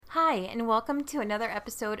Hi, and welcome to another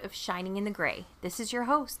episode of Shining in the Gray. This is your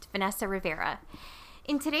host, Vanessa Rivera.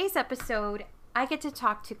 In today's episode, I get to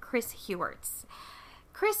talk to Chris Hewarts.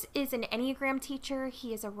 Chris is an Enneagram teacher,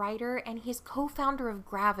 he is a writer, and he's co-founder of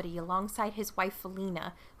Gravity alongside his wife,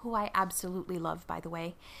 Felina, who I absolutely love, by the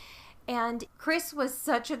way. And Chris was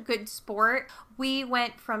such a good sport. We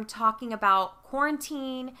went from talking about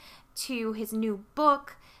quarantine to his new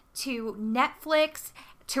book to Netflix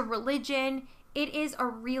to religion. It is a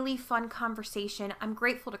really fun conversation. I'm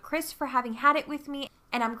grateful to Chris for having had it with me,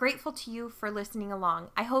 and I'm grateful to you for listening along.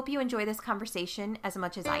 I hope you enjoy this conversation as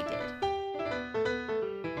much as I did.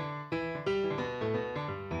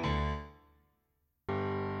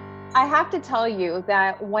 I have to tell you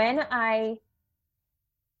that when I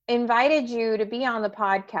invited you to be on the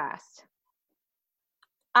podcast,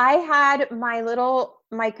 I had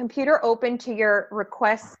my computer open to your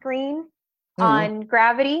request screen on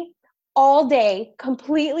Gravity all day,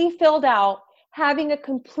 completely filled out, having a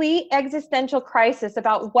complete existential crisis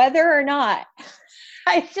about whether or not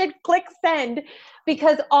I should click send,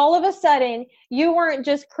 because all of a sudden you weren't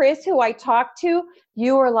just Chris who I talked to,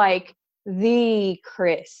 you were like the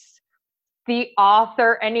Chris, the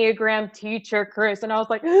author, Enneagram teacher Chris. And I was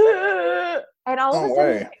like, ugh! And all of a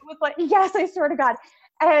sudden it was like, yes, I swear to God.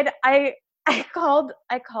 And I called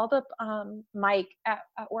up Mike at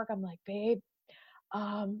work. I'm like, babe,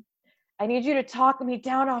 I need you to talk me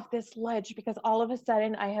down off this ledge because all of a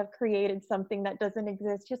sudden I have created something that doesn't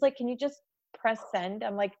exist. She's like, can you just press send?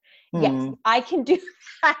 I'm like, yes, I can do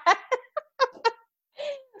that.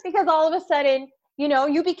 Because all of a sudden,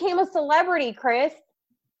 you became a celebrity, Chris.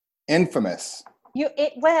 Infamous. Yeah,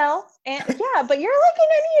 but you're like an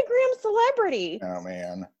Enneagram celebrity. Oh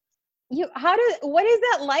man. What is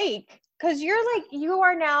that like? Because you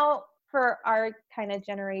are now, for our kind of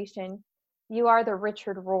generation, you are the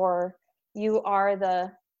Richard Rohr. You are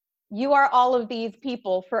all of these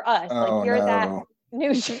people for us. Oh, you're no. that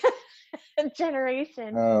new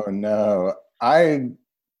generation. Oh no.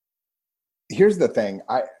 Here's the thing.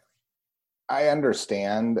 I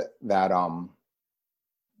understand that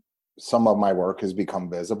some of my work has become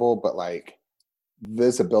visible, but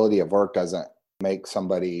visibility of work doesn't make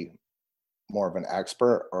somebody more of an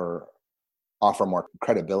expert or offer more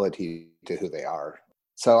credibility to who they are.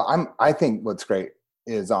 So I think what's great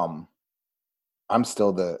is I'm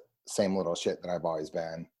still the same little shit that I've always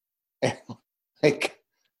been.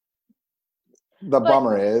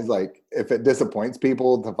 Bummer is if it disappoints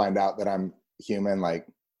people to find out that I'm human,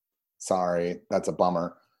 sorry, that's a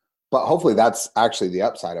bummer. But hopefully that's actually the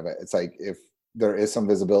upside of it. It's like if there is some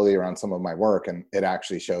visibility around some of my work and it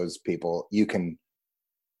actually shows people you can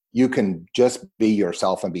just be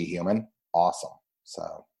yourself and be human. Awesome.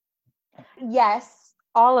 So yes,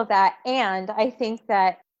 all of that. And I think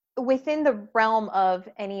that within the realm of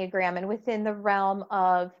Enneagram and within the realm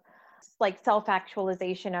of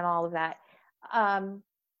self-actualization and all of that,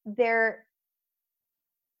 there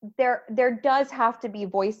does have to be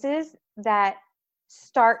voices that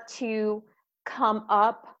start to come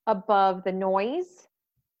up above the noise,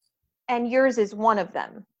 and yours is one of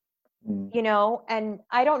them. And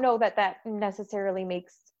I don't know that necessarily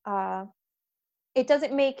makes it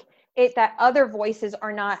doesn't make it that other voices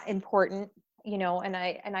are not important, and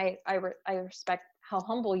I respect how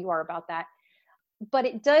humble you are about that, but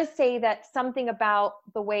it does say that something about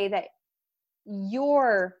the way that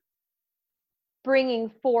you're bringing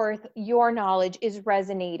forth your knowledge is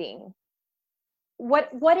resonating.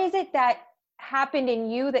 What is it that happened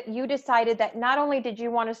in you that you decided that not only did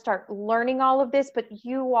you want to start learning all of this, but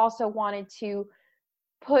you also wanted to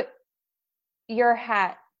put your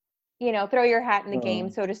hat, throw your hat in the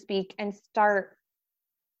game, so to speak, and start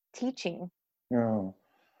teaching? So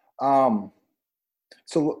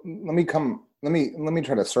let me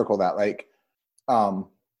try to circle that.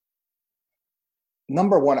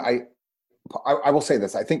 Number one, I will say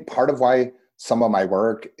this. I think part of why some of my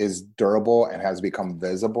work is durable and has become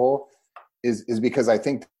visible is because I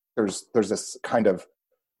think there's this kind of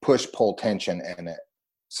push-pull tension in it.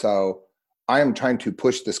 So I am trying to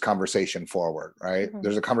push this conversation forward, right? Mm-hmm.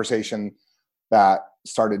 There's a conversation that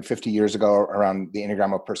started 50 years ago around the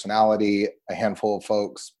Enneagram of personality. A handful of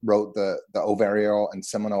folks wrote the ovarial and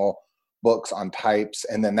seminal books on types,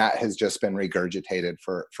 and then that has just been regurgitated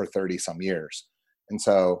for 30 some years. And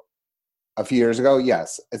so a few years ago,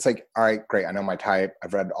 yes, it's like, all right, great. I know my type.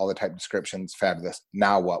 I've read all the type descriptions. Fabulous.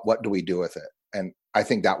 Now what? What do we do with it? And I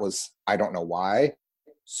think that was, I don't know why,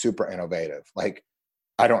 super innovative.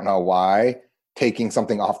 I don't know why taking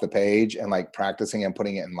something off the page and practicing and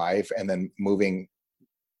putting it in life and then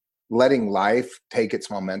letting life take its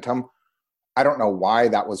momentum. I don't know why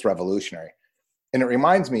that was revolutionary. And it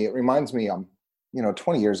reminds me,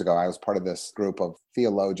 20 years ago, I was part of this group of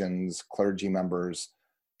theologians, clergy members,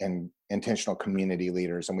 and intentional community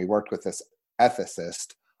leaders. And we worked with this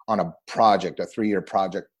ethicist on a project, a 3-year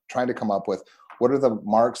project, trying to come up with what are the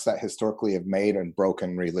marks that historically have made and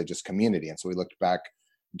broken religious community. And so we looked back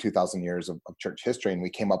 2,000 years of church history, and we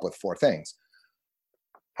came up with 4 things: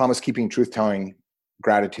 promise keeping, truth telling,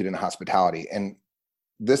 gratitude, and hospitality. And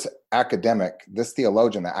this academic, this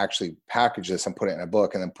theologian that actually packaged this and put it in a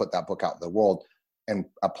book and then put that book out in the world and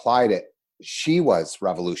applied it, she was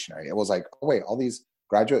revolutionary. It was like, oh wait, all these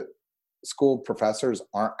graduate school professors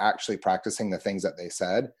aren't actually practicing the things that they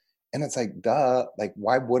said. And it's like, duh, like,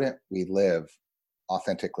 why wouldn't we live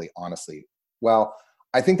authentically, honestly? Well,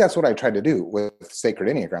 I think that's what I tried to do with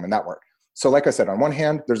Sacred Enneagram and that work. So like I said, on one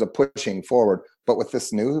hand, there's a pushing forward, but with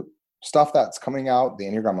this new stuff that's coming out, the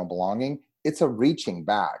Enneagram of Belonging, it's a reaching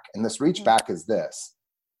back. And this reach back is this: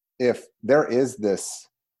 if there is this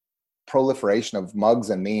proliferation of mugs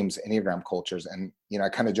and memes, Enneagram cultures, and, I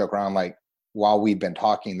kind of joke around, like, while we've been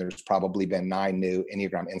talking, there's probably been 9 new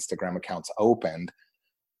Enneagram Instagram accounts opened.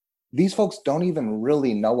 These folks don't even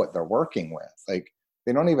really know what they're working with. Like,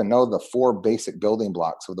 they don't even know the 4 basic building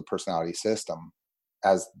blocks of the personality system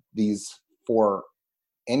as these 4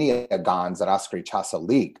 Enneagons that Oscar Ichazo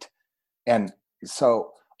leaked. And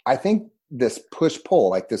so I think this push-pull,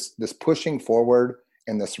 like this pushing forward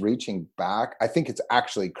and this reaching back, I think it's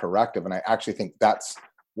actually corrective. And I actually think that's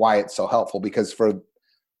why it's so helpful, because for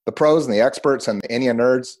the pros and the experts and the Ennea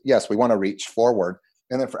nerds, yes, we want to reach forward.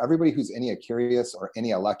 And then for everybody who's Ennea curious or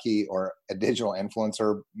Ennea lucky or a digital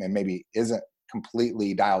influencer and maybe isn't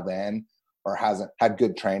completely dialed in or hasn't had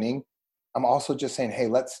good training, I'm also just saying, hey,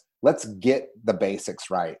 let's get the basics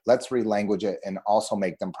right. Let's relanguage it and also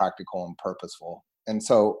make them practical and purposeful. And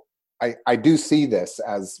so I do see this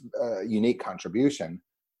as a unique contribution.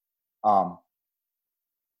 I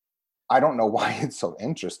don't know why it's so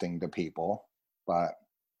interesting to people, but.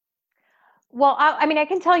 Well, I mean, I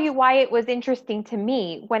can tell you why it was interesting to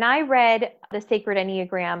me. When I read the Sacred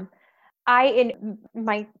Enneagram, in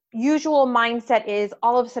my usual mindset is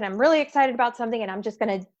all of a sudden I'm really excited about something and I'm just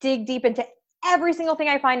going to dig deep into every single thing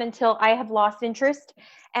I find until I have lost interest.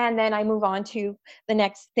 And then I move on to the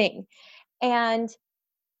next thing. And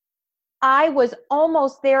I was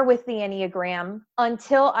almost there with the Enneagram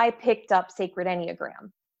until I picked up Sacred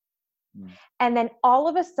Enneagram. And then all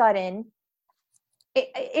of a sudden,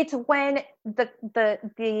 it's when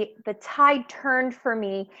the tide turned for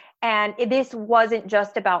me, and this wasn't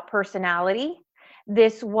just about personality.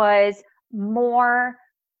 This was more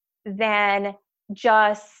than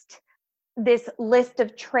just this list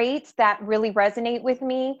of traits that really resonate with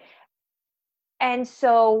me. And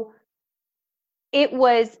so it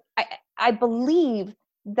was, I believe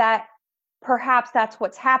that perhaps that's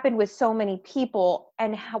what's happened with so many people,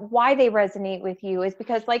 and why they resonate with you is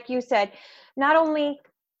because, like you said, not only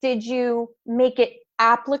did you make it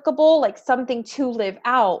applicable, like something to live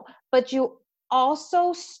out, but you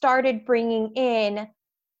also started bringing in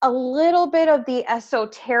a little bit of the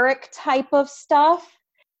esoteric type of stuff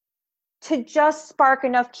to just spark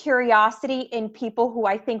enough curiosity in people who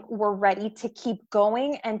I think were ready to keep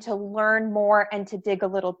going and to learn more and to dig a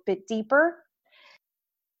little bit deeper.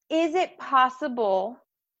 Is it possible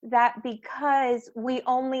that because we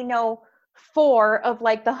only know 4 of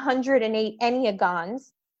like the 108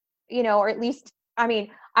 Enneagons, or at least, I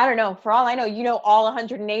mean, I don't know, for all I know, all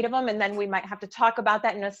 108 of them, and then we might have to talk about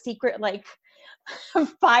that in a secret, like,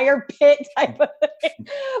 fire pit type of thing.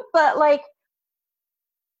 But like,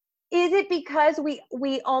 is it because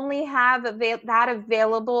we only have that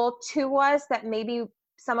available to us that maybe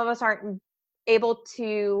some of us aren't able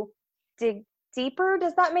to dig deeper?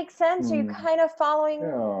 Does that make sense? Are you kind of following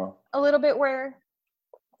a little bit where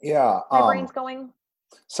my brain's going?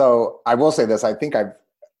 So I will say this: I think I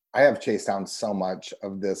have chased down so much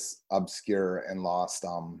of this obscure and lost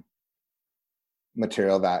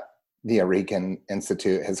material that the Arikan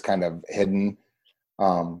Institute has kind of hidden.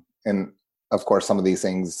 And of course, some of these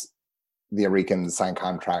things, the Arikans sign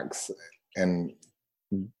contracts, and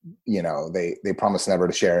they promise never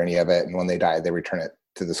to share any of it, and when they die, they return it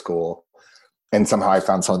to the school. And somehow I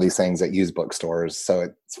found some of these things at used bookstores. So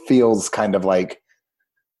it feels kind of like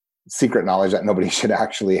secret knowledge that nobody should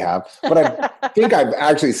actually have. But I think I've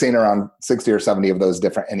actually seen around 60 or 70 of those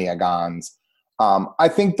different Enneagons. I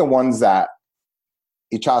think the ones that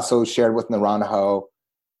Ichazo shared with Naranjo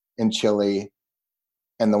in Chile,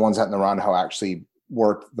 and the ones that Naranjo actually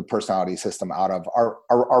worked the personality system out of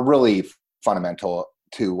are really fundamental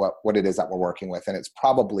to what it is that we're working with. And it's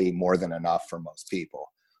probably more than enough for most people.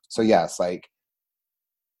 So yes, like,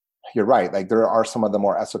 you're right. Like there are some of the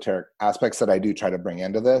more esoteric aspects that I do try to bring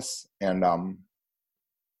into this. And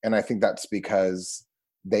I think that's because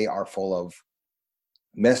they are full of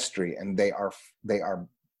mystery, and they are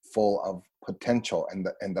full of potential,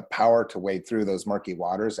 and the power to wade through those murky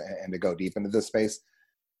waters and to go deep into this space.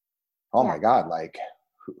 Oh my God, like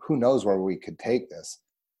who knows where we could take this.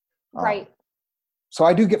 Right. So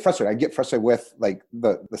I do get frustrated. I get frustrated with like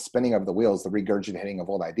the spinning of the wheels, the regurgitating of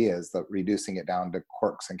old ideas, the reducing it down to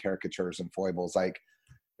quirks and caricatures and foibles. Like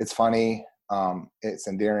it's funny. It's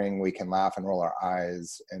endearing. We can laugh and roll our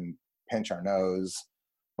eyes and pinch our nose.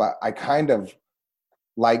 But I kind of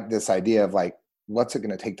like this idea of like, what's it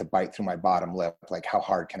going to take to bite through my bottom lip? Like, how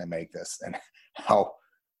hard can I make this? And how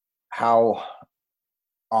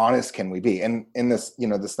honest can we be? And in this,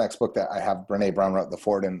 this next book that I have, Brene Brown wrote, The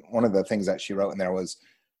Ford, and one of the things that she wrote in there was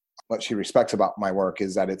what she respects about my work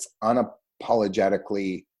is that it's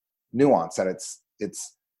unapologetically nuanced, that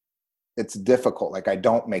it's difficult. Like I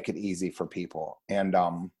don't make it easy for people. And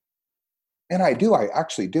I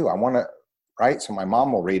actually do. I want to, right? So my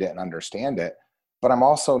mom will read it and understand it, but I'm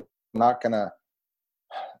also not going to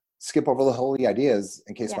skip over the holy ideas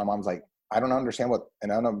in case my mom's like, I don't understand what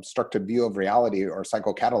an unobstructed view of reality or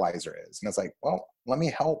psychocatalyzer is. And it's like, well, let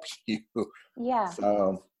me help you. Yeah.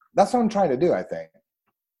 So that's what I'm trying to do, I think.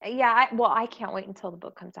 Yeah. I can't wait until the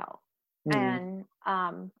book comes out. Mm-hmm.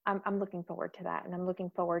 And I'm looking forward to that. And I'm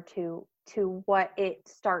looking forward to what it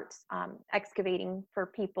starts excavating for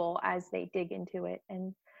people as they dig into it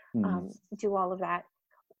and do all of that.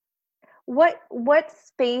 What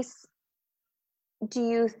space do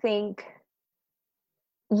you think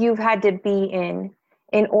you've had to be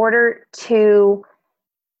in order to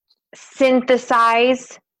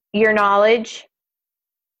synthesize your knowledge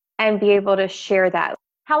and be able to share that?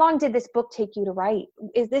 How long did this book take you to write?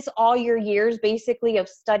 Is this all your years basically of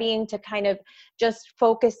studying to kind of just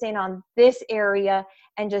focus in on this area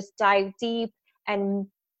and just dive deep and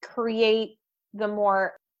create the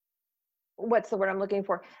more, what's the word I'm looking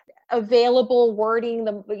for? Available wording,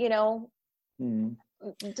 Does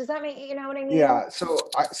that make, you know what I mean? Yeah.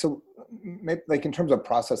 So maybe, like in terms of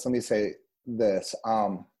process, let me say this.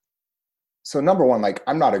 So number one, like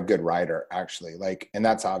I'm not a good writer actually, like, and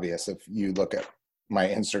that's obvious. If you look at my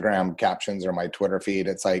Instagram captions or my Twitter feed,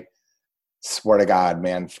 it's like, swear to God,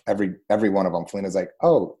 man, every one of them, Felina's like,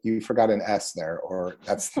 oh, you forgot an S there. Or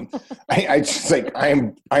that's, I just like, I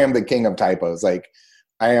am the king of typos. Like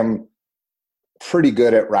I am pretty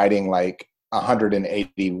good at writing like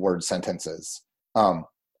 180 word sentences.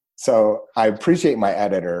 So I appreciate my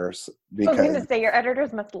editors because I was going to say your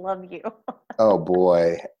editors must love you. Oh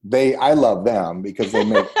boy. I love them because they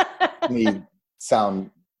make me sound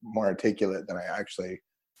more articulate than I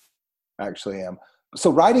actually am.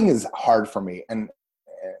 So writing is hard for me and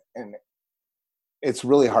it's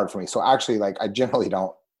really hard for me. So actually like I generally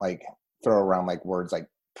don't like throw around like words like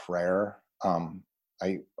prayer.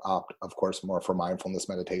 I opt of course more for mindfulness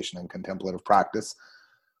meditation and contemplative practice.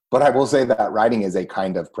 But I will say that writing is a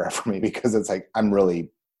kind of prayer for me because it's like I'm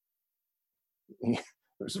really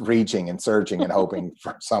reaching and searching and hoping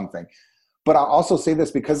for something. But I'll also say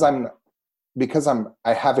this because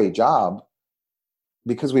I have a job,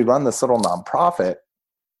 because we run this little nonprofit,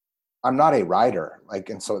 I'm not a writer. Like,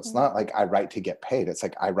 and so it's not like I write to get paid. It's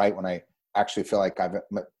like I write when I actually feel like I've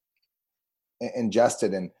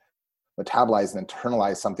ingested and metabolized and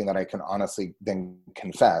internalized something that I can honestly then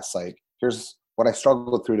confess. Like, here's what I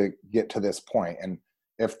struggled through to get to this point. And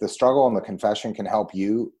if the struggle and the confession can help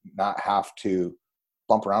you not have to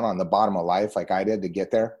bump around on the bottom of life like I did to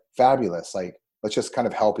get there, fabulous. Like, let's just kind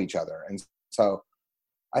of help each other. And so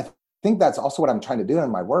I think that's also what I'm trying to do in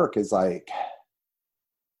my work is like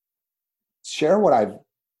share what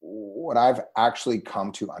I've actually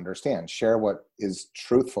come to understand, share what is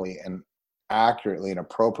truthfully and accurately and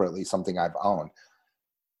appropriately something I've owned.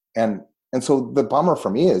 And so the bummer for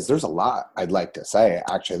me is there's a lot I'd like to say.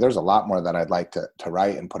 Actually, there's a lot more that I'd like to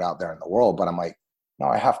write and put out there in the world, but I'm like, no,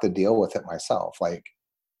 I have to deal with it myself. Like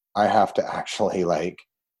I have to actually like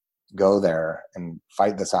go there and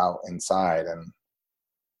fight this out inside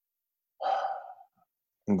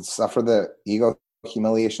and suffer the ego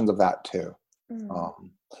humiliations of that too.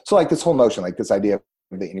 So like this whole notion, like this idea of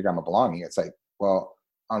the Enneagram of belonging, it's like, well,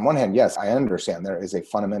 on one hand, yes, I understand there is a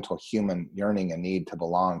fundamental human yearning and need to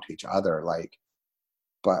belong to each other. Like,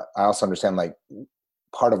 but I also understand like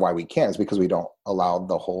part of why we can't is because we don't allow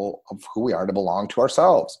the whole of who we are to belong to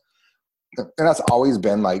ourselves. And that's always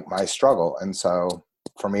been like my struggle. And so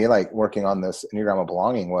for me, like working on this Enneagram of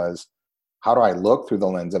belonging was, how do I look through the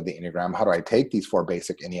lens of the Enneagram? How do I take these 4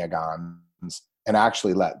 basic Enneagons and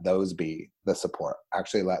actually let those be the support,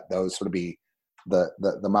 actually let those sort of be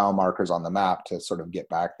the mile markers on the map to sort of get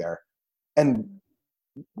back there. And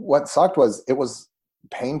what sucked was it was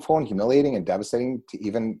painful and humiliating and devastating to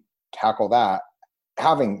even tackle that,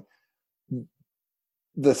 having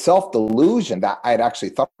the self-delusion that I had actually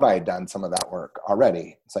thought I had done some of that work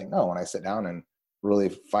already. It's like, no, when I sit down and really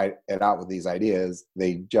fight it out with these ideas,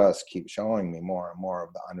 they just keep showing me more and more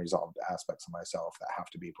of the unresolved aspects of myself that have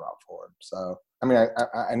to be brought forward. So, I mean,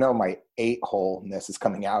 I know my 8-holeness is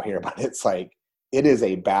coming out here, but it's like, it is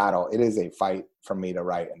a battle. It is a fight for me to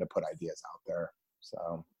write and to put ideas out there.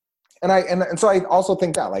 So, and so I also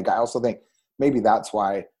think that, like, I also think maybe that's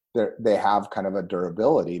why they have kind of a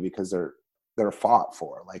durability, because they're fought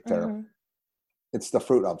for, like it's the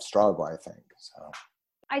fruit of struggle, I think. So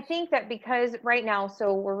I think that because right now,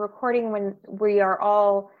 so we're recording when we are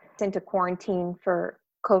all into quarantine for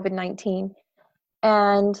COVID-19.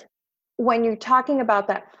 And when you're talking about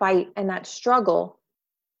that fight and that struggle,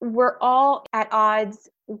 we're all at odds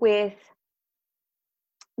with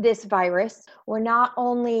this virus. We're not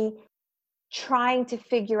only trying to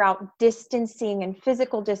figure out distancing and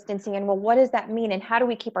physical distancing, and well, what does that mean, and how do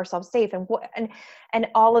we keep ourselves safe, and what, and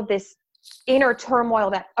all of this inner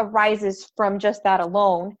turmoil that arises from just that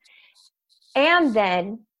alone. And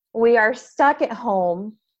then we are stuck at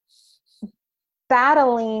home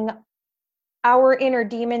battling our inner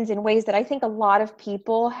demons in ways that I think a lot of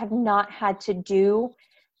people have not had to do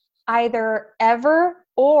either ever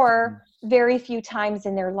or very few times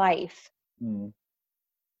in their life.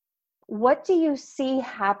 What do you see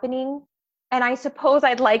happening? And I suppose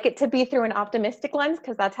I'd like it to be through an optimistic lens,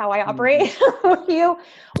 because that's how I operate with you.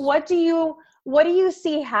 What do you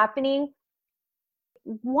see happening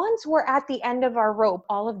once we're at the end of our rope,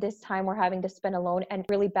 all of this time we're having to spend alone and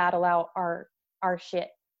really battle out our shit?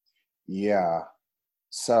 Yeah.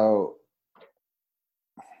 So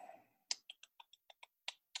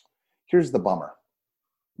here's the bummer.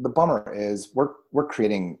 The bummer is we're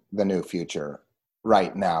creating the new future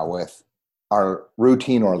right now with our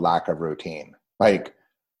routine or lack of routine. Like,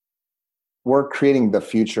 we're creating the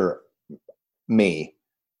future me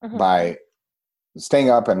by staying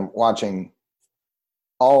up and watching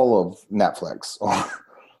all of Netflix, or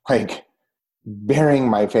like burying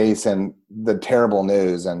my face in the terrible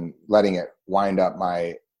news and letting it wind up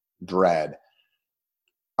my dread.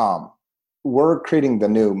 We're creating the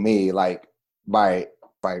new me, like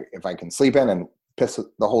if I can sleep in and piss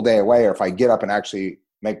the whole day away, or if I get up and actually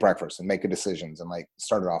make breakfast and make decisions and like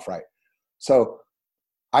start it off right. So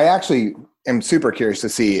I actually am super curious to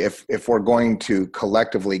see if we're going to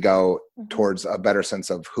collectively go towards a better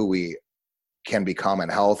sense of who we can become in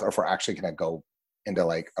health, or if we're actually going to go into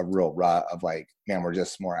like a real rut of like, man, we're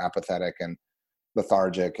just more apathetic and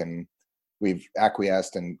lethargic and we've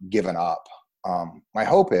acquiesced and given up. My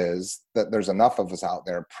hope is that there's enough of us out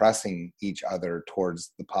there pressing each other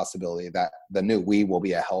towards the possibility that the new we will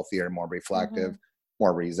be a healthier, more reflective,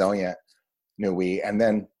 more resilient new we. And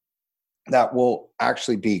then that will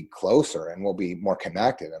actually be closer and we'll be more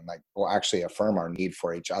connected, and like we'll actually affirm our need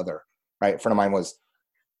for each other. Right. A friend of mine was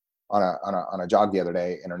on a jog the other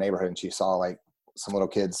day in her neighborhood, and she saw like some little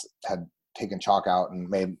kids had taken chalk out and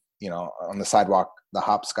made, on the sidewalk, the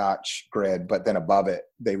hopscotch grid, but then above it,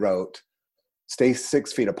 they wrote, "Stay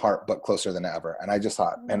 6 feet apart, but closer than ever." And I just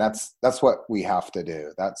thought, man, that's what we have to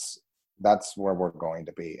do. That's where we're going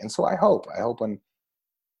to be. And so I hope when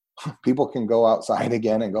people can go outside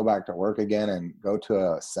again and go back to work again and go to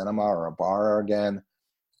a cinema or a bar again,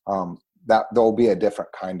 that there'll be a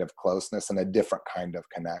different kind of closeness and a different kind of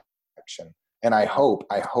connection. And I hope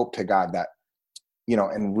to God that,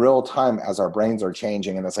 in real time, as our brains are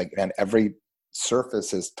changing, and it's like, man, every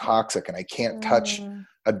surface is toxic and I can't touch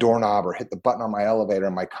a doorknob or hit the button on my elevator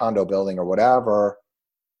in my condo building or whatever.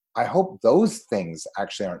 I hope those things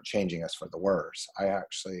actually aren't changing us for the worse. I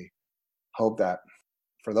actually hope that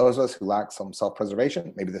for those of us who lack some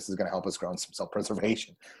self-preservation, maybe this is going to help us grow in some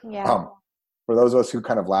self-preservation. Yeah. For those of us who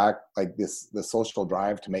kind of lack like the social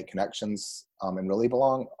drive to make connections and really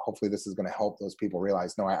belong, hopefully this is going to help those people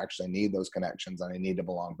realize, no, I actually need those connections and I need to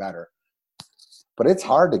belong better. But it's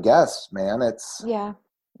hard to guess, man.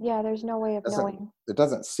 Yeah, there's no way of knowing. It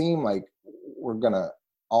doesn't seem like we're going to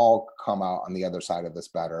all come out on the other side of this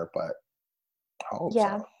better, but I hope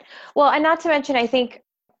so. Well, and not to mention, I think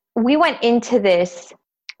we went into this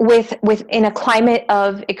with in a climate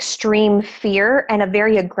of extreme fear and a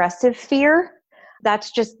very aggressive fear.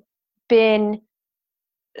 That's just been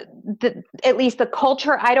at least the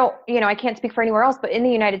culture. I can't speak for anywhere else, but in the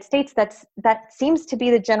United States, that seems to be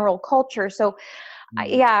the general culture. So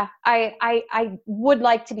I would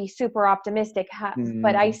like to be super optimistic,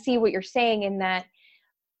 but I see what you're saying in that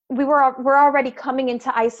we're already coming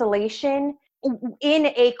into isolation in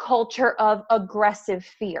a culture of aggressive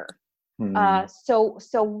fear. So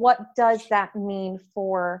what does that mean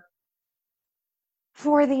for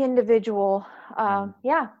the individual?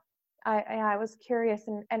 Yeah, I was curious,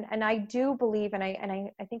 and I do believe, and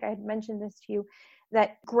I think I had mentioned this to you,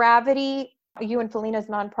 that Gravity, you and Felina's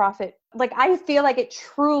nonprofit, like, I feel like it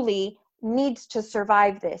truly needs to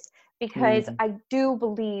survive this, because I do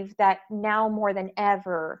believe that now more than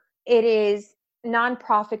ever, it is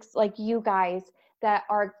nonprofits like you guys that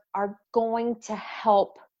are going to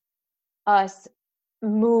help us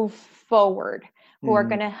move forward, who are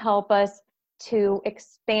going to help us to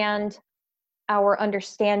expand our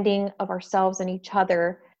understanding of ourselves and each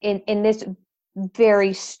other in this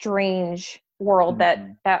very strange world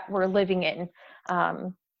that we're living in.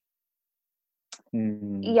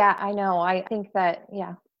 Yeah, I know. I think that,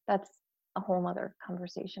 yeah, that's a whole nother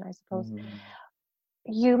conversation, I suppose.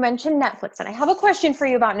 You mentioned Netflix, and I have a question for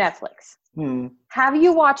you about Netflix. Have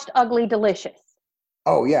you watched Ugly Delicious?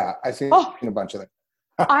 Oh yeah, I've seen a bunch of them.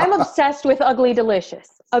 I'm obsessed with Ugly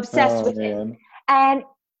Delicious. Obsessed with it. And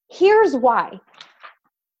here's why.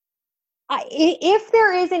 If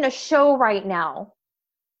there isn't a show right now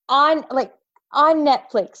on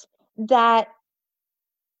Netflix that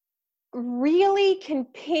really can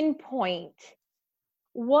pinpoint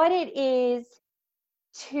what it is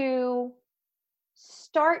to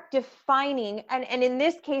start defining, and in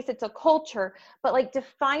this case it's a culture, but like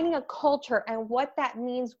defining a culture and what that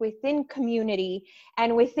means within community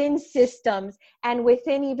and within systems and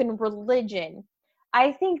within even religion,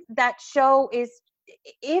 I think that show is,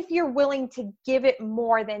 if you're willing to give it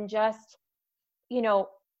more than just,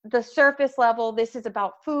 the surface level, this is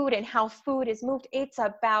about food and how food is moved, it's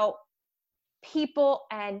about people,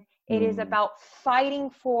 and it is about fighting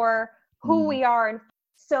for who we are. And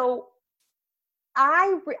so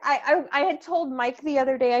I had told Mike the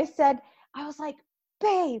other day, I was like,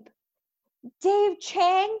 babe, Dave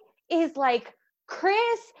Chang is like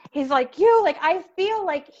Chris, he's like you. Like, I feel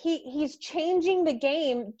like he's changing the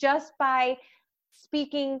game just by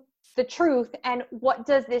speaking the truth. And what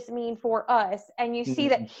does this mean for us? And you see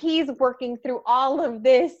that he's working through all of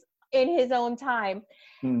this in his own time.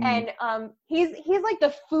 And he's like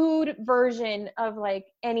the food version of like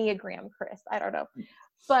Enneagram Chris. I don't know.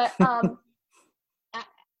 But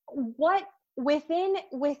what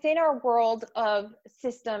within our world of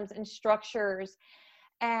systems and structures,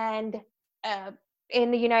 and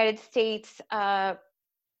in the United States,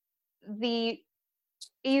 the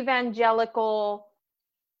evangelical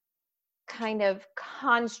kind of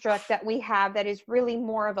construct that we have, that is really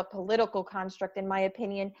more of a political construct, in my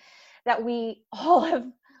opinion, that we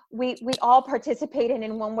all participate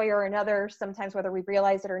in one way or another, sometimes whether we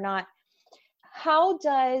realize it or not. How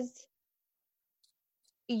does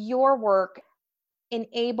your work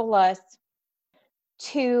enable us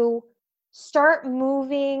to start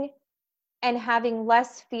moving and having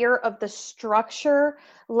less fear of the structure,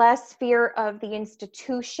 less fear of the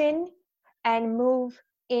institution, and move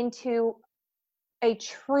into a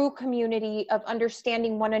true community of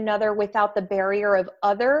understanding one another without the barrier of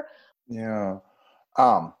other? Yeah.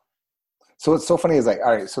 So what's so funny is, like,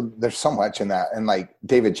 all right, so there's so much in that. And like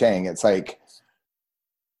David Chang, it's like,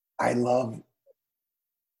 I love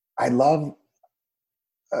a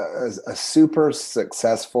super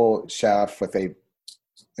successful chef with an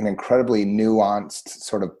incredibly nuanced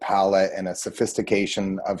sort of palate and a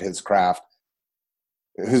sophistication of his craft,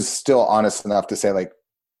 who's still honest enough to say, like,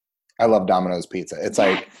 I love Domino's pizza. It's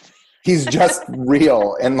like, he's just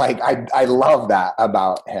real. And like, I love that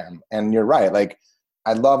about him. And you're right. Like,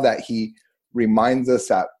 I love that he reminds us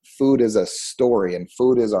that food is a story, and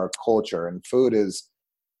food is our culture, and food is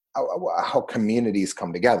how communities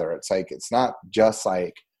come together. It's like, it's not just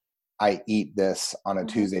like, I eat this on a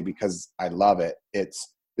Tuesday because I love it.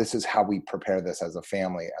 This is how we prepare this as a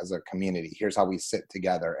family, as a community. Here's how we sit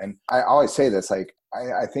together. And I always say this, like,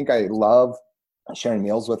 I think I love sharing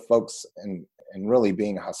meals with folks and really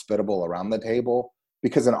being hospitable around the table,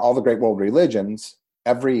 because in all the great world religions,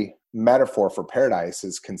 every metaphor for paradise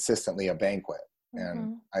is consistently a banquet.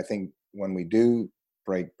 And I think when we do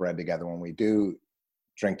break bread together, when we do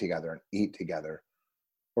drink together and eat together,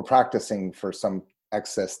 we're practicing for some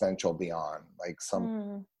existential beyond, like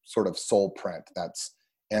some sort of soul print that's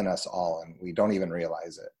in us all, and we don't even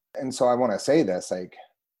realize it. And so I want to say this, like,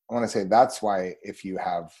 I want to say that's why, if you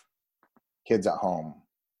have kids at home,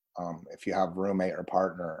 if you have roommate or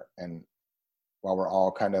partner, and while we're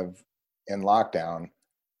all kind of in lockdown,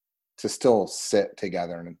 to still sit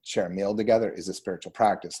together and share a meal together is a spiritual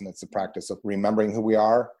practice. And it's the practice of remembering who we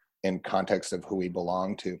are in context of who we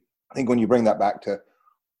belong to. I think when you bring that back to,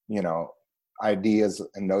 ideas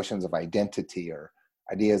and notions of identity, or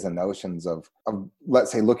ideas and notions of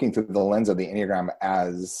let's say, looking through the lens of the Enneagram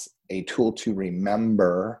as a tool to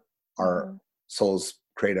remember our soul's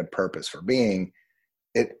creative purpose for being,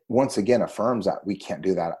 it once again affirms that we can't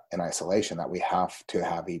do that in isolation, that we have to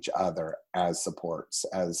have each other as supports,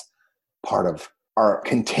 as part of our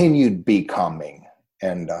continued becoming.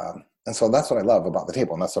 And so that's what I love about the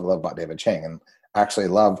table. And that's what I love about David Chang. And I actually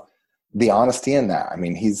love the honesty in that. I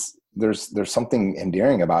mean, there's something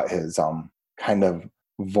endearing about his kind of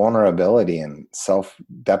vulnerability and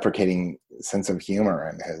self-deprecating sense of humor,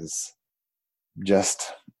 and his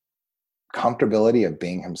just comfortability of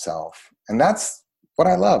being himself. And that's what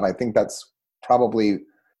I love. I think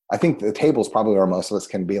the table is probably where most of us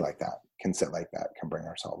can be like that, can sit like that, can bring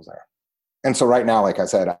ourselves there. And so right now, like I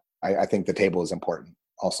said, I think the table is important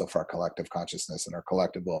also for our collective consciousness and our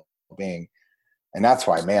collective well-being. And that's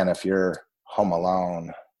why, man, if you're home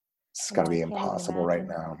alone, it's got to be impossible right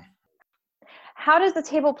now. How does the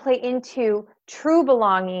table play into true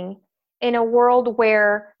belonging in a world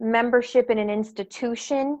where membership in an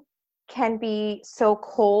institution can be so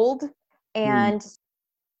cold, and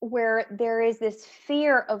where there is this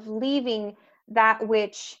fear of leaving that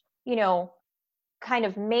which, kind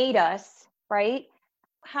of made us, right?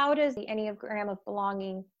 How does the Enneagram of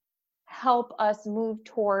belonging help us move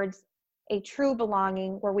towards a true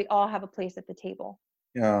belonging where we all have a place at the table?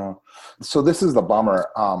 Yeah. So this is the bummer.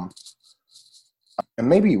 And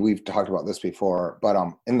maybe we've talked about this before, but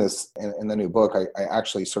in the new book, I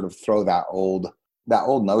actually sort of throw that old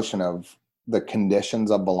notion of the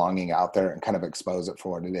conditions of belonging out there and kind of expose it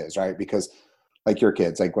for what it is, right? Because like your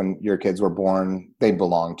kids, like when your kids were born, they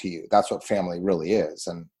belong to you. That's what family really is.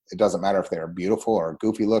 And it doesn't matter if they're beautiful or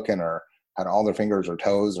goofy looking or had all their fingers or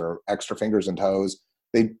toes or extra fingers and toes.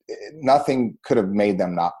 Nothing could have made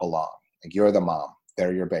them not belong. Like, you're the mom,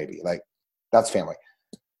 they're your baby. Like, that's family.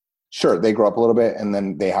 Sure, they grow up a little bit and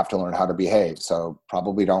then they have to learn how to behave. So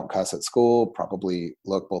probably don't cuss at school, probably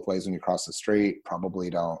look both ways when you cross the street, probably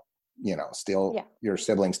don't, steal your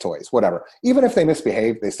siblings' toys, whatever. Even if they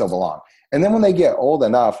misbehave, they still belong. And then when they get old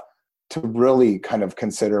enough to really kind of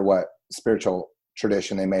consider what spiritual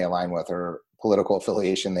tradition they may align with or political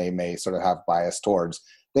affiliation they may sort of have bias towards,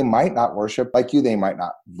 they might not worship like you, they might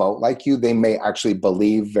not vote like you, they may actually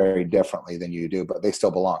believe very differently than you do, but they still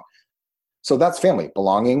belong. So that's family,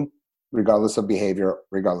 belonging, regardless of behavior,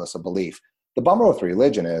 regardless of belief. The bummer with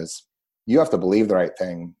religion is you have to believe the right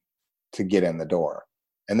thing to get in the door.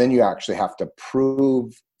 And then you actually have to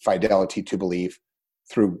prove fidelity to belief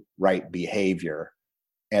through right behavior.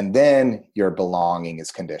 And then your belonging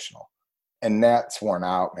is conditional. And that's worn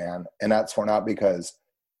out, man. And that's worn out because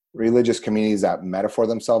religious communities that metaphor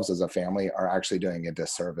themselves as a family are actually doing a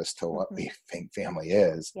disservice to what we think family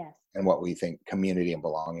is and what we think community and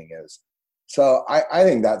belonging is. So I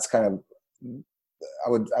think that's kind of,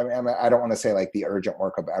 I don't want to say like the urgent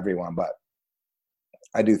work of everyone, but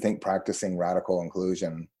I do think practicing radical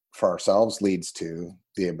inclusion for ourselves leads to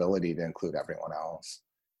the ability to include everyone else.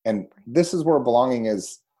 And this is where belonging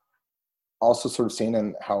is also sort of seen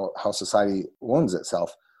in how society wounds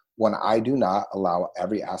itself. When I do not allow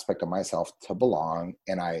every aspect of myself to belong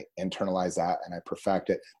and I internalize that and I perfect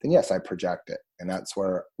it, then yes, I project it. And that's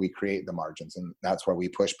where we create the margins, and that's where we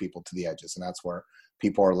push people to the edges. And that's where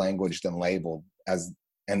people are languaged and labeled as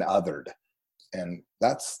an othered. And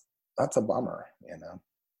that's a bummer,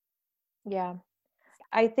 Yeah.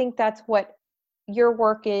 I think that's what your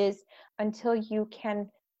work is. Until you can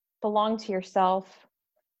belong to yourself,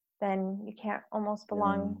 then you can't almost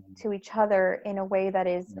belong to each other in a way that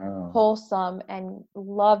is wholesome and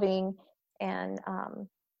loving and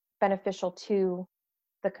beneficial to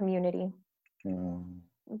the community.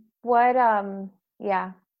 What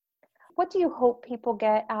do you hope people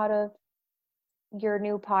get out of your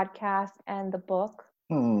new podcast and the book?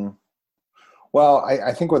 Well,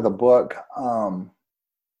 I think with the book,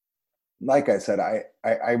 like I said,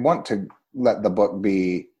 I want to let the book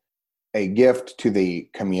be a gift to the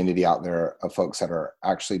community out there of folks that are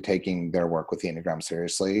actually taking their work with the Enneagram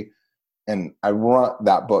seriously. And I want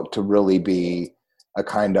that book to really be a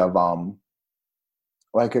kind of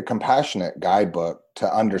like a compassionate guidebook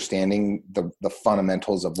to understanding the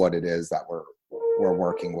fundamentals of what it is that we're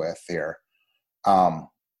working with here. I've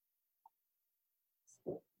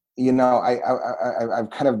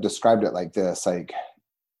kind of described it like this, like,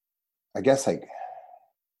 I guess like,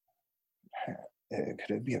 could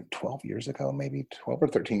it be 12 years ago, maybe 12 or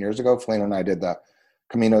 13 years ago, Felina and I did the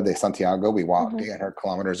Camino de Santiago. We walked 800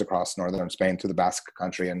 kilometers across northern Spain through the Basque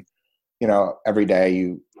country. And, every day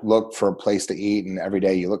you look for a place to eat and every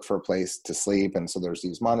day you look for a place to sleep. And so there's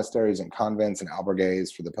these monasteries and convents and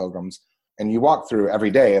albergues for the pilgrims. And you walk through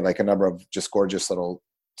every day, like a number of just gorgeous little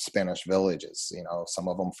Spanish villages, you know, some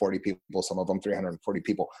of them 40 people, some of them 340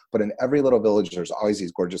 people. But in every little village, there's always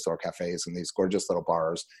these gorgeous little cafes and these gorgeous little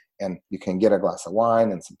bars. And you can get a glass of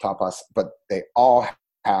wine and some tapas, but they all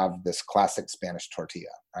have this classic Spanish tortilla,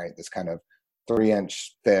 right? This kind of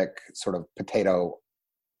 3-inch thick sort of potato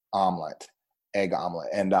omelet, egg omelet.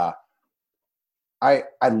 And I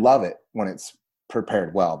love it when it's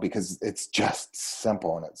prepared well, because it's just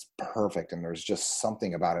simple and it's perfect. And there's just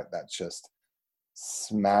something about it that's just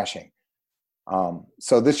smashing.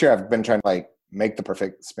 So this year I've been trying to like make the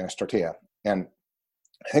perfect Spanish tortilla. And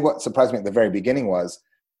I think what surprised me at the very beginning was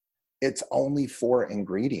it's only 4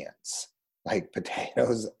 ingredients, like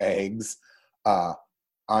potatoes, eggs,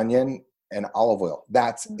 onion, and olive oil.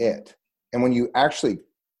 That's it. And when you actually,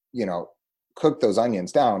 you know, cook those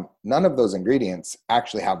onions down, none of those ingredients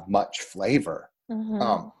actually have much flavor.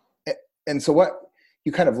 And so what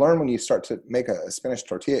you kind of learn when you start to make a Spanish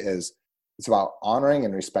tortilla is it's about honoring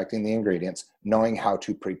and respecting the ingredients, knowing how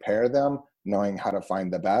to prepare them, knowing how to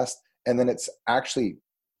find the best. And then it's actually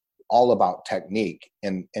all about technique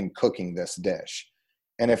in cooking this dish.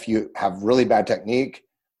 And if you have really bad technique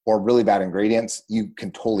or really bad ingredients, you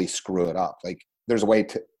can totally screw it up. Like there's a way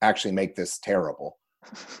to actually make this terrible.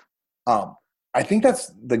 I think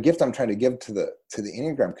that's the gift I'm trying to give to the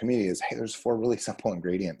Enneagram community is, hey, there's 4 really simple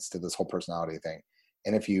ingredients to this whole personality thing.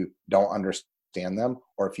 And if you don't understand them,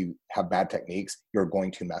 or if you have bad techniques, you're going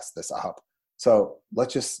to mess this up. So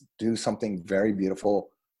let's just do something very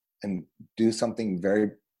beautiful and do something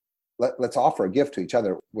let's offer a gift to each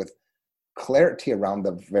other with clarity around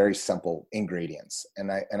the very simple ingredients. And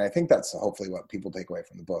I think that's hopefully what people take away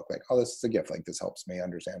from the book. Like, oh, this is a gift. Like this helps me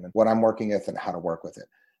understand what I'm working with and how to work with it.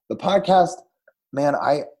 The podcast, man,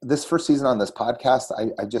 this first season on this podcast,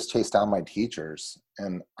 I just chased down my teachers,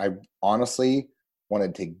 and I honestly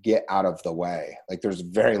wanted to get out of the way. Like there's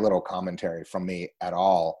very little commentary from me at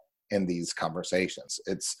all in these conversations.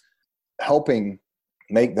 It's helping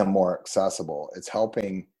make them more accessible. It's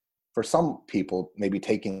helping for some people, maybe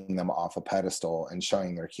taking them off a pedestal and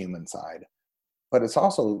showing their human side. But it's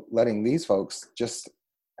also letting these folks just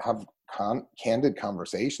have candid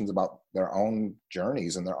conversations about their own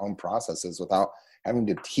journeys and their own processes without having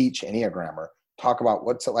to teach Enneagram or talk about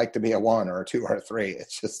what's it like to be a 1 or a 2 or a 3.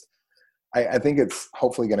 It's just, I think it's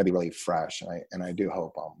hopefully going to be really fresh. And I do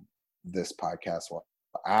hope this podcast will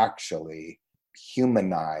actually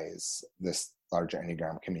humanize this larger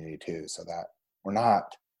Enneagram community too, so that we're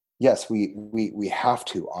not, yes, we have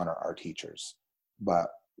to honor our teachers, but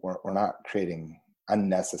we're not creating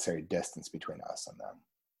unnecessary distance between us and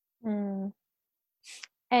them.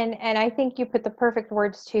 And I think you put the perfect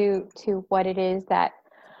words to what it is that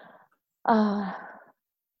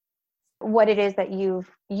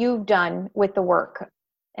you've done with the work,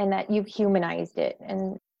 and that you've humanized it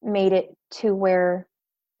and made it to where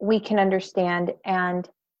we can understand and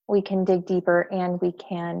we can dig deeper and we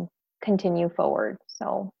can continue forward.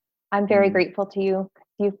 So I'm very grateful to you.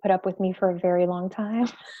 You've put up with me for a very long time.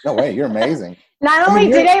 No way, you're amazing. Not only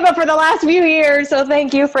today, but for the last few years. So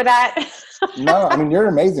thank you for that. No, I mean, you're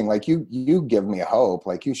amazing. Like you give me hope.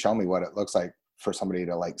 Like you show me what it looks like for somebody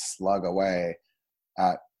to like slug away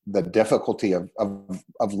at the difficulty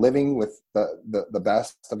of living with the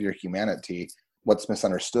best of your humanity, what's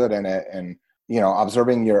misunderstood in it, and, you know,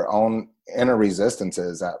 observing your own inner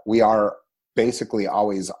resistances, that we are basically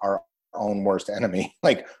always our own worst enemy.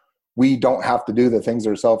 Like we don't have to do the things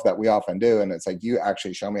ourselves that we often do. And it's like, you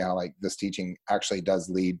actually show me how like this teaching actually does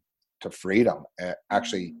lead to freedom.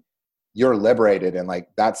 Actually, you're liberated. And like,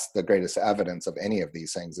 that's the greatest evidence of any of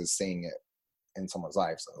these things, is seeing it in someone's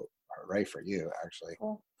life. So hooray for you, actually.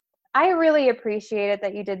 Cool. I really appreciate it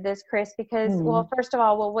that you did this, Chris, because, well, first of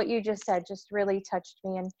all, what you just said just really touched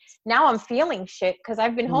me. And now I'm feeling shit because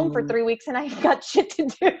I've been home for 3 weeks and I've got shit to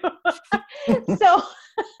do. So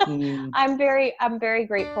I'm very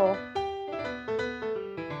grateful